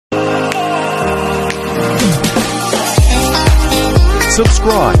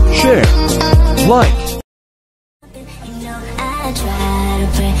subscribe, share, like. I try to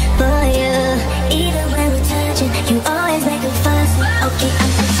pray for you. Even when we're touching, you always make a fuss. Okay,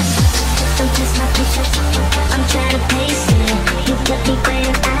 don't test my patience. I'm trying to pace it. You got me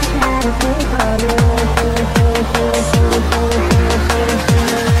waiting. I try to pray for you.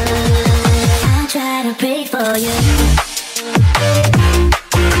 I try to pray for you.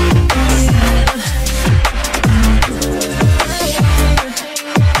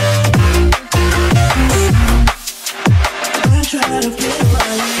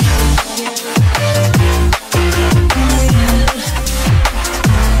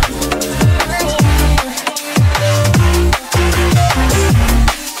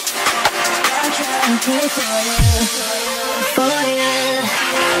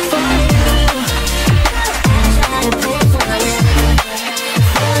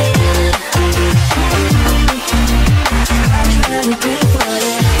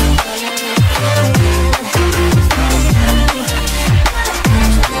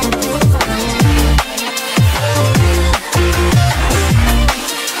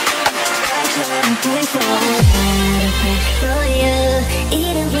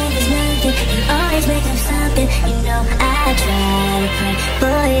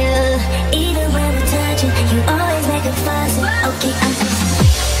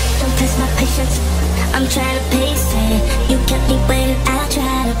 I'm trying to pace it. You kept me waiting. I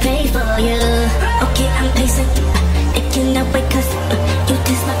try to pray for you. Okay, I'm pacing. It cannot wait 'cause you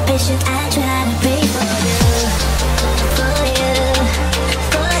test my patience. I try to pray for you. For you.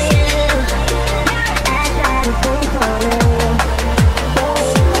 For you. I try to pray for you.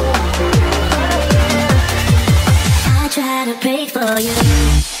 I try to pray for you.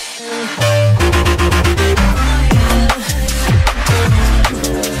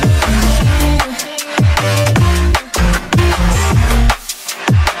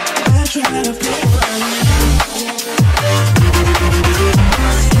 Pray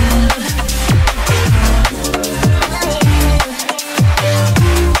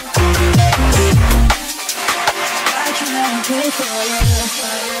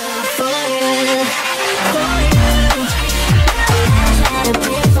for you. I try to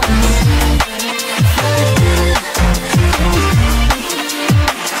pray for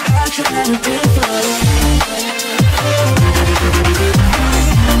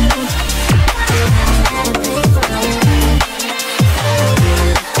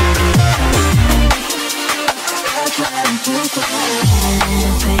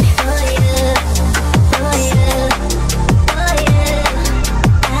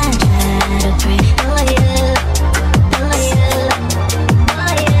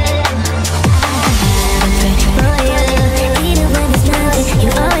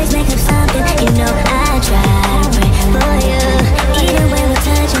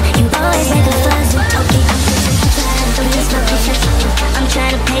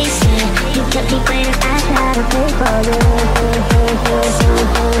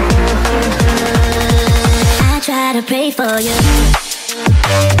you. I try to pray for you.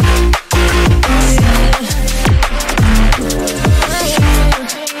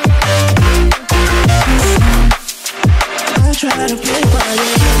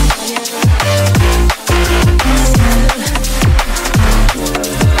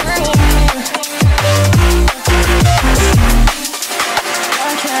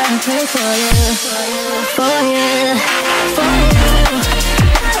 For you. For you.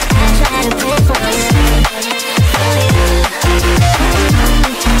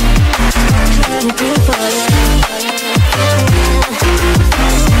 I try to pray for you.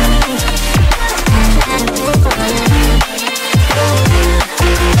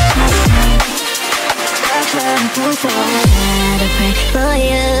 For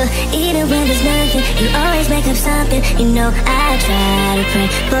you, even when there's nothing, you always make up something. You know I try to pray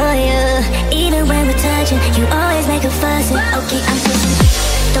for you. Even when we're touching, you always make a fuss. Okay, I'm patient.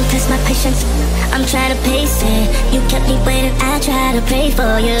 Don't test my patience. I'm trying to pace it. You kept me waiting. I try to pray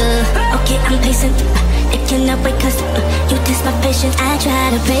for you. Okay, I'm pacing. It cannot wait 'cause you test my patience. I try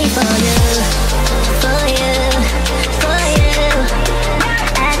to pray for you. For you. For you.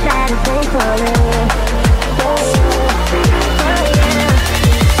 I try to pray for you.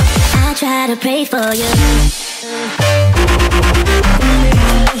 I try to pray for you.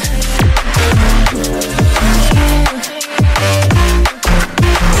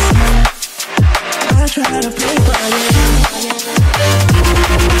 I try to pray for you.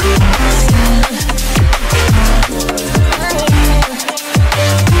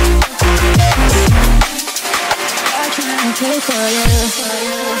 pray for you, for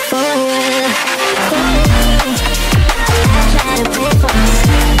you, for you. I try to pray for you.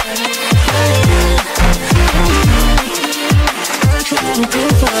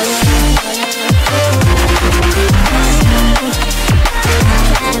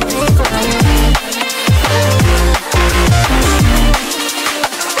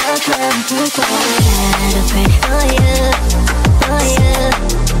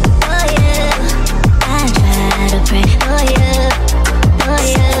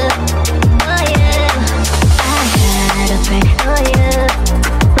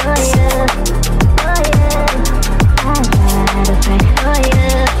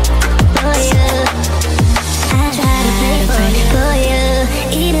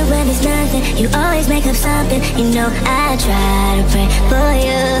 nothing, you always make up something. You know I try to pray for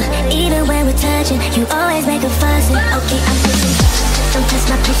you. Even when we're touching, you always make a fuss. Okay, I'm patient, don't test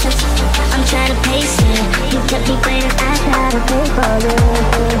my patience. I'm trying to pace it. You kept me waiting, I try to pray for you.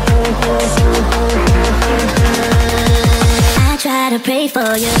 I try to pray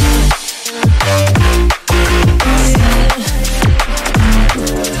for you.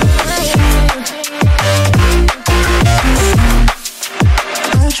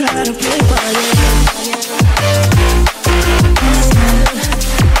 Try to play for you.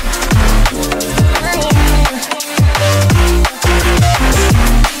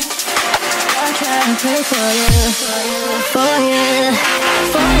 I try to play for you, for you,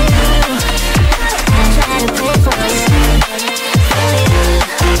 for you. I try to play for you, for you.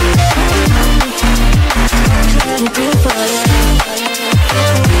 I try to play for you, for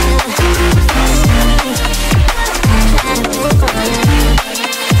you.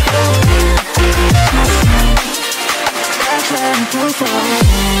 I try to play for you.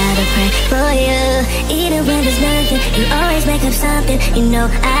 I pray for you. Even when there's nothing, you always make up something. You know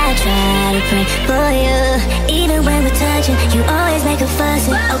I try to pray for you. Even when we're touching, you always make a fuss.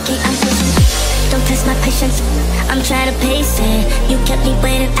 Okay, I'm patient, don't test my patience. I'm trying to pace it. You kept me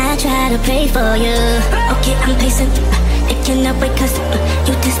waiting, I try to pray for you. Okay, I'm patient, it cannot wait cause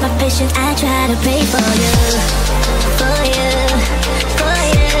you test my patience. I try to pray for you, for you, for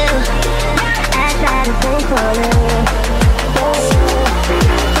you. I try to pray for you.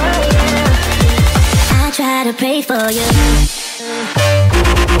 I try to pray for you.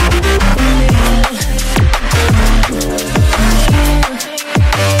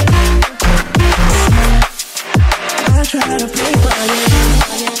 I try to pray for you.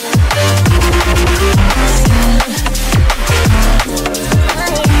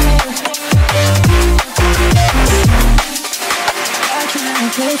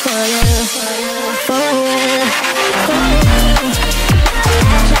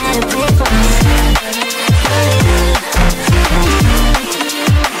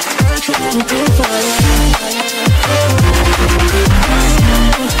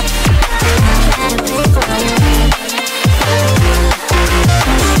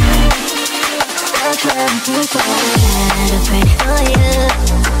 I try to pray for you,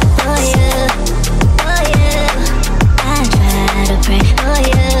 for you, for you. I try to pray for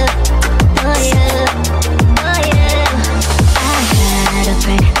you.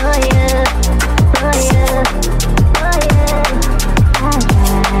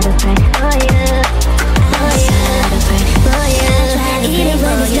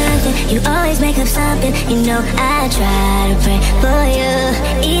 You know I try to pray for you.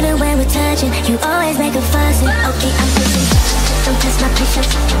 Even when we're touching, you always make a fuss. Okay, I'm patient, don't test my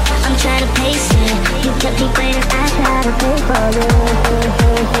patience. I'm trying to pace it. You kept me waiting, I try to pray for you.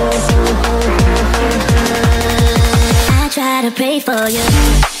 I try to pray for you.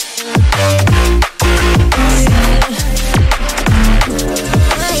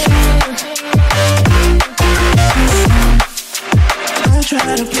 I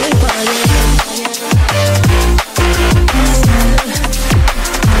try to pray for you.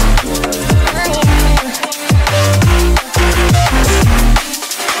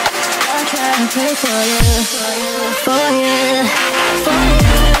 Pray for you, for you, for you.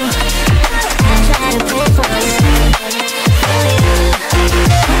 I try to pray for you, for you.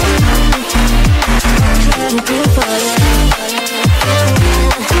 I try to pray for you, for you.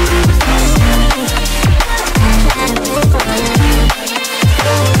 I try to pray for you,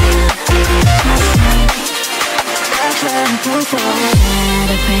 I try to pray for you.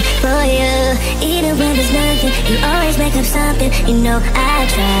 I pray for you. Even when there's nothing, you always make up something. You know I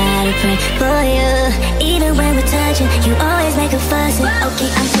try to pray for you. Even when we're touching, you always make a fuss. Okay,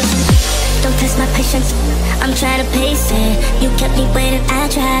 I'm patient, don't test my patience. I'm trying to pace it. You kept me waiting, I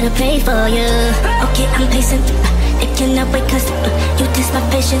try to pray for you. Okay, I'm patient, it cannot wait cause you test my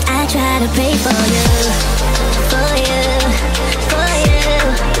patience. I try to pray for you, for you, for you.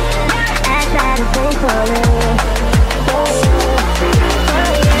 I try to pray for you, for you, for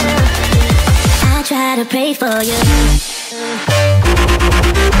you. I try to pray for you.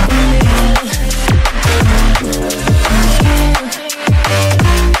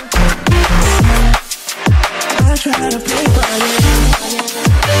 I try to pray for you.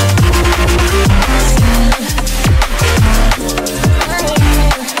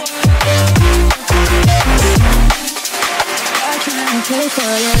 I try to pray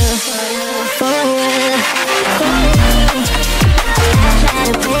for you, for you, for you. I try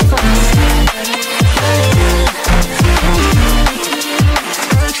to pray for you, for you.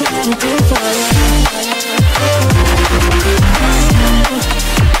 I try to pray for you, for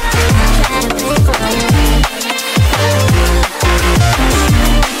you.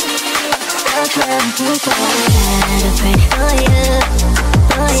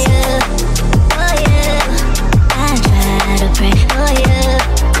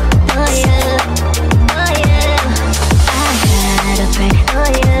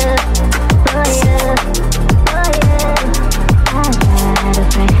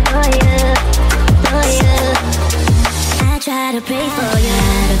 for you. I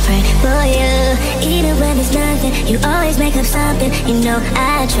try to pray for you. Even when there's nothing, you always make up something. You know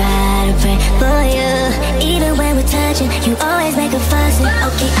I try to pray for you. Even when we're touching, you always make a fussing.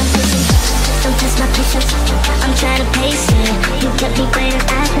 Okay, I'm pushing. Don't test my patience. I'm trying to pace it. You kept me waiting.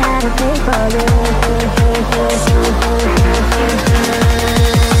 I try to pray for you.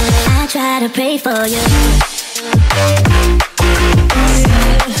 I try to pray for you.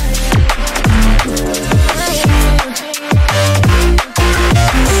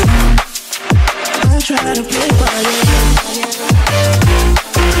 Try to play for you.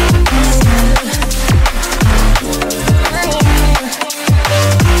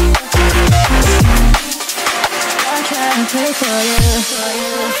 I try to play for you, for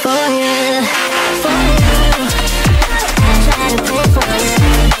you, for you. I try to play for you,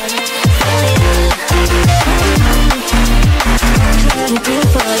 for you. I try to play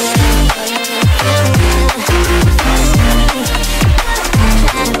for you, for you.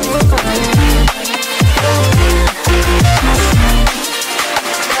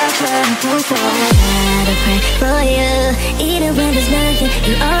 I try to play for you. I pray for you. Even when there's nothing,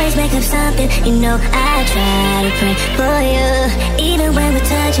 you always make up something. You know I try to pray for you. Even when we're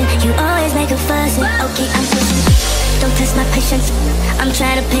touching, you always make a fussing. Okay, I'm pushing. Don't test my patience. I'm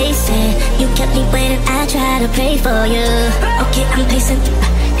trying to pace it. You kept me waiting. I try to pray for you. Okay, I'm pacing.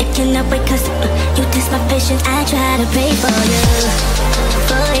 It cannot wait 'cause you test my patience. I try to pray for you,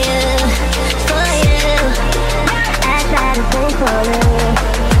 for you, for you. I try to pray for you.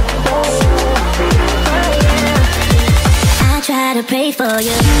 I try to pray for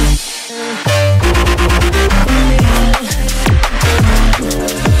you.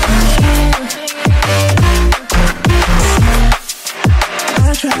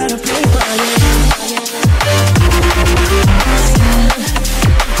 I try to pray for you.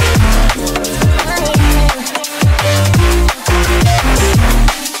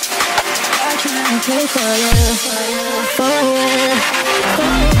 I try to pray for you, for you, for you.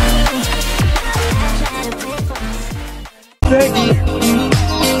 Thank you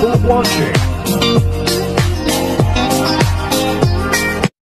for watching.